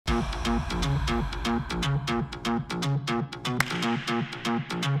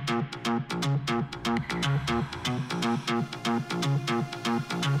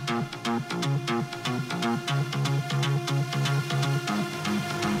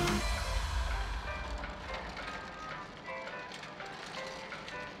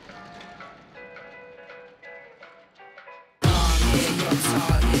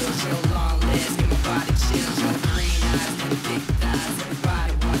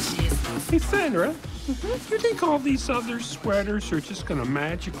Hey, Sandra, you think all these other sweaters are just gonna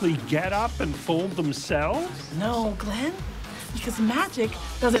magically get up and fold themselves? No, Glenn, because magic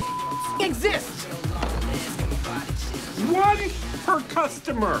doesn't exist. One per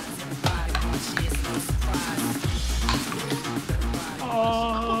customer.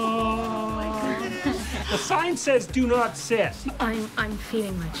 The sign says do not sit. I'm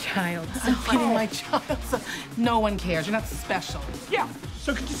feeding my child. I'm feeding my child. So no one cares. You're not special. Yeah,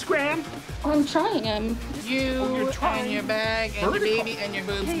 so could you scram? I'm trying. You trying and your bag and vertical. your baby and your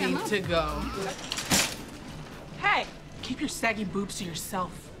boobs Hey, need to go. Hey, keep your saggy boobs to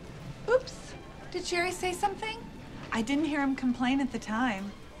yourself. Oops. Did Jerry say something? I didn't hear him complain at the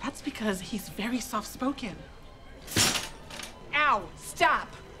time. That's because he's very soft-spoken. Ow, stop.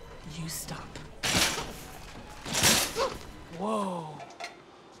 You stop. Whoa.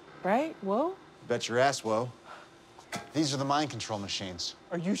 Right? Whoa? Bet your ass, whoa. These are the mind control machines.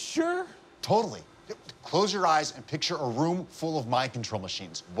 Are you sure? Totally. Close your eyes and picture a room full of mind control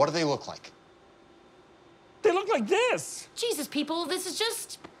machines. What do they look like? They look like this. Jesus, people, this is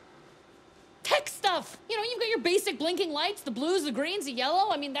just tech stuff. You know, you've got your basic blinking lights, the blues, the greens, the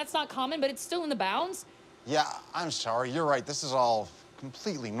yellow. I mean, that's not common, but it's still in the bounds. Yeah, I'm sorry. You're right. This is all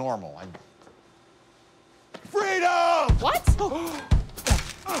completely normal. Freedom! What?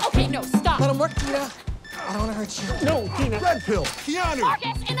 Okay, no, stop. Let him work, Dina. I don't want to hurt you. No, Dina. Red pill. Keanu.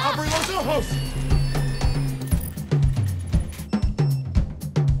 Marcus, enough! Aubrey Los Ojos.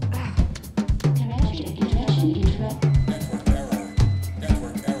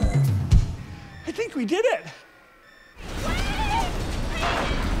 I think we did it.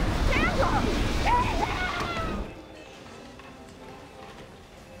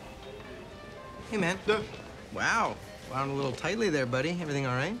 Hey, man. Wow. Wound a little tightly there, buddy. Everything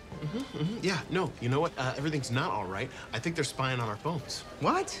all right? Yeah, no, you know what? Everything's not all right. I think they're spying on our phones.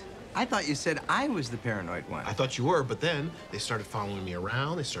 What? I thought you said I was the paranoid one. I thought you were, but then they started following me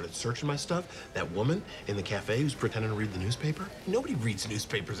around. They started searching my stuff. That woman in the cafe who's pretending to read the newspaper. Nobody reads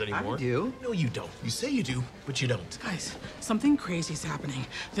newspapers anymore. I do. No, you don't. You say you do, but you don't. Guys, something crazy is happening.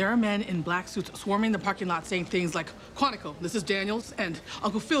 There are men in black suits swarming the parking lot saying things like, Quantico, this is Daniels, and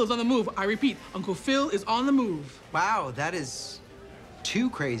Uncle Phil is on the move. I repeat, Uncle Phil is on the move. Wow, that is too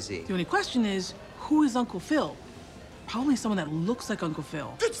crazy. The only question is, who is Uncle Phil? Probably someone that looks like Uncle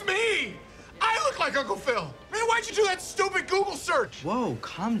Phil. It's me! I look like Uncle Phil! Man, why'd you do that stupid Google search? Whoa,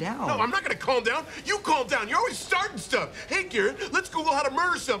 calm down. No, I'm not gonna calm down. You calm down. You're always starting stuff. Hey, Garrett, let's Google how to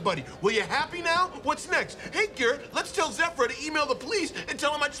murder somebody. Well, you happy now? What's next? Hey, Garrett, let's tell Zephyr to email the police and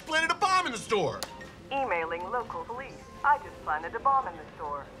tell them I just planted a bomb in the store. Emailing local police. I just planted a bomb in the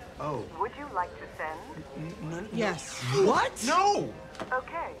store. Oh. Would you like to send? Yes. What? No!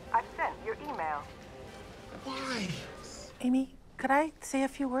 Okay, I've sent your email. Why? Amy, could I say a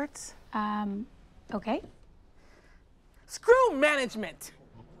few words? Okay. Screw management.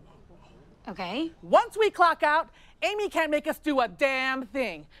 Okay. Once we clock out, Amy can't make us do a damn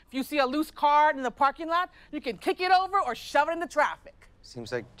thing. If you see a loose card in the parking lot, you can kick it over or shove it into traffic.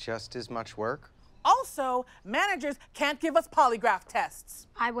 Seems like just as much work. Also, managers can't give us polygraph tests.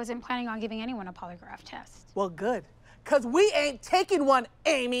 I wasn't planning on giving anyone a polygraph test. Well, good, because we ain't taking one,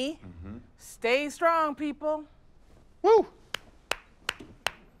 Amy. Stay strong, people. Woo!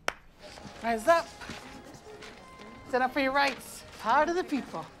 Rise up. Stand up for your rights. Power to the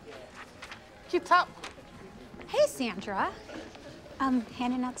people. Keep top. Hey, Sandra.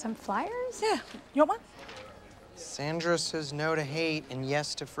 Handing out some flyers? Yeah. You want one? Sandra says no to hate and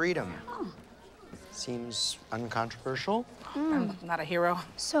yes to freedom. Oh. Seems uncontroversial. I'm not a hero.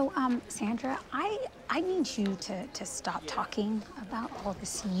 So, Sandra, I need you to stop talking about all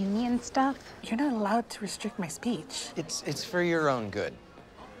this union stuff. You're not allowed to restrict my speech. It's for your own good.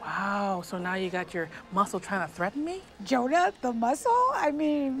 Wow, so now you got your muscle trying to threaten me? Jonah, the muscle? I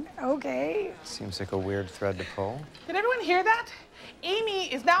mean, okay. Seems like a weird thread to pull. Did everyone hear that?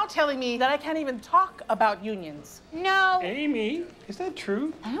 Amy is now telling me that I can't even talk about unions. No. Amy, is that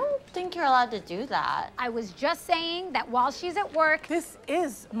true? I don't think you're allowed to do that. I was just saying that while she's at work. This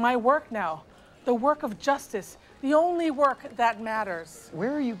is my work now. The work of justice. The only work that matters.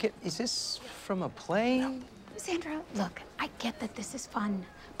 Where are you is this from a play? Sandra, look, I get that this is fun,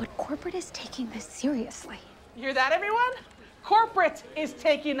 but corporate is taking this seriously. You hear that, everyone? Corporate is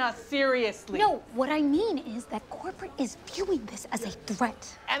taking us seriously. No, what I mean is that corporate is viewing this as a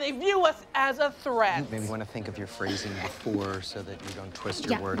threat. And they view us as a threat. You maybe want to think of your phrasing before so that you don't twist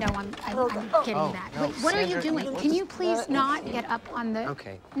your word. No, I'm getting that. No, Wait, what Sandra, are you doing? Can you please not get up on the...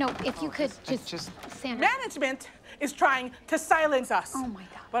 Okay. No, if you could just... Sandra. Management is trying to silence us. Oh, my God.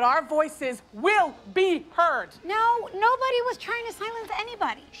 But our voices will be heard. No, nobody was trying to silence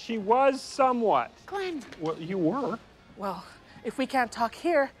anybody. She was somewhat. Glenn. Well, you were. Well, if we can't talk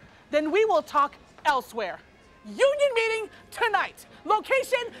here, then we will talk elsewhere. Union meeting tonight.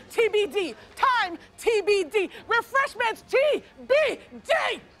 Location TBD. Time TBD. Refreshments TBD.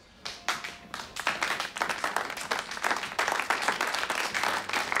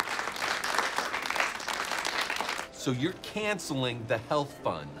 So you're canceling the health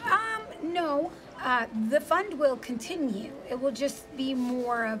fund? No. The fund will continue. It will just be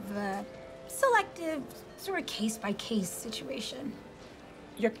more of a selective, sort of case-by-case situation.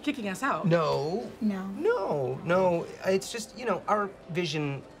 You're kicking us out. No. No. No. It's just, you know, our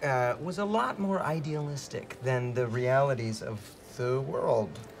vision was a lot more idealistic than the realities of the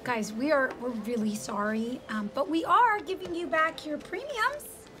world. Guys, we're really sorry, but we are giving you back your premiums.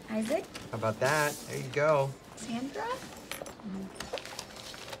 Isaac? How about that? There you go. Sandra?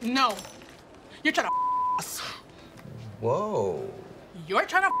 No. You're trying to us. Whoa. You're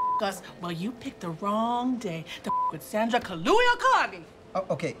trying to us. Well, you picked the wrong day to with Sandra Kauahi. Oh,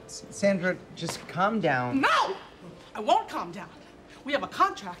 okay, Sandra, just calm down. No! I won't calm down. We have a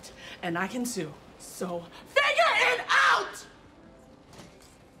contract, and I can sue. So, figure it out!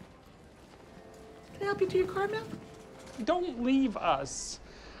 Can I help you to your car, ma'am? Don't leave us.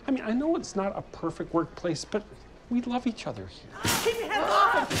 I mean, I know it's not a perfect workplace, but we love each other here. Keep your hands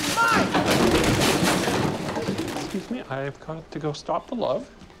off of mine! Excuse me, I've got to go stop the love.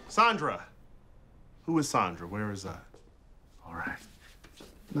 Sandra. Who is Sandra? Where is that? All right.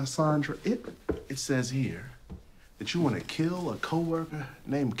 Now, Sandra, it says here that you want to kill a coworker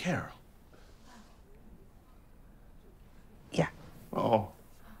named Carol. Yeah. Oh,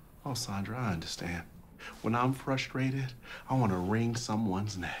 Sandra, I understand. When I'm frustrated, I want to wring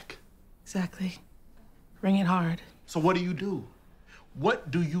someone's neck. Exactly. Ring it hard. So what do?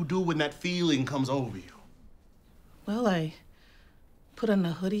 What do you do when that feeling comes over you? Well, I put on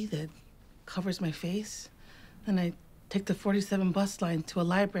a hoodie that covers my face, and I take the 47 bus line to a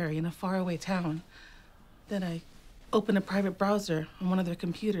library in a faraway town. Then I open a private browser on one of their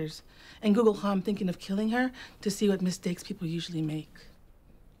computers and Google how I'm thinking of killing her to see what mistakes people usually make.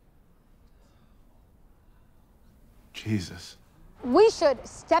 Jesus. We should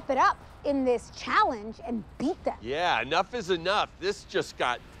step it up in this challenge and beat them. Yeah, enough is enough. This just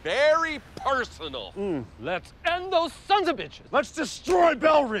got very personal. Let's end those sons of bitches. Let's destroy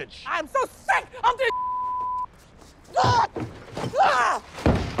Bell Ridge. I'm so sick of this.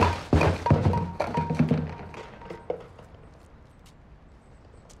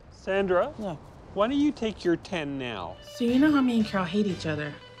 Sandra? No. Why don't you take your 10 now? So you know how me and Carol hate each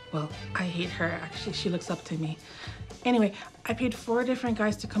other? Well, I hate her, actually. She looks up to me. Anyway, I paid 4 different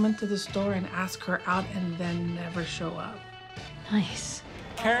guys to come into the store and ask her out and then never show up. Nice.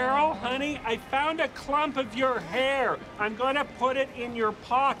 Carol, honey, I found a clump of your hair. I'm gonna put it in your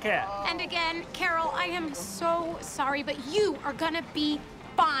pocket. And again, Carol, I am so sorry, but you are gonna be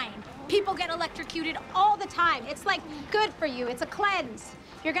fine. People get electrocuted all the time. It's like good for you. It's a cleanse.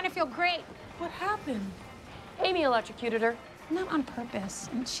 You're gonna feel great. What happened? Amy electrocuted her. Not on purpose.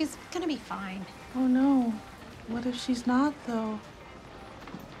 And she's gonna be fine. Oh no. What if she's not, though?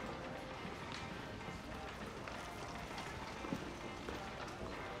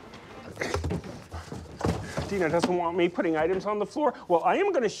 Dina doesn't want me putting items on the floor. Well, I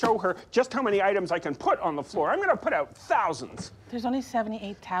am going to show her just how many items I can put on the floor. I'm going to put out thousands. There's only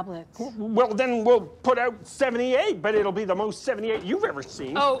 78 tablets. Well, then we'll put out 78, but it'll be the most 78 you've ever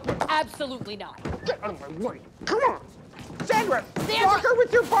seen. Oh, absolutely not. Get out of my way. Come on. Sandra, block her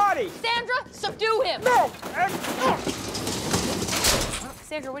with your body. Sandra, subdue him. No.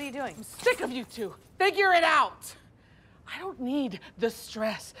 Sandra, what are you doing? I'm sick of you two. Figure it out. I don't need the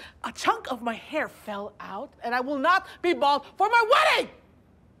stress. A chunk of my hair fell out, and I will not be bald for my wedding!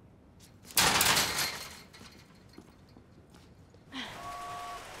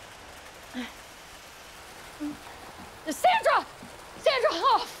 Sandra! Sandra!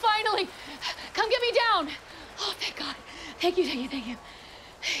 Oh, finally! Come get me down! Oh, thank God. Thank you, thank you, thank you.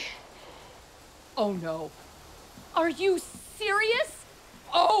 Oh, no. Are you serious?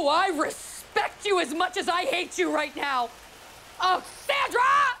 Oh, I respect you as much as I hate you right now. Oh,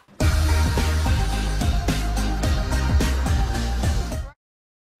 Sandra!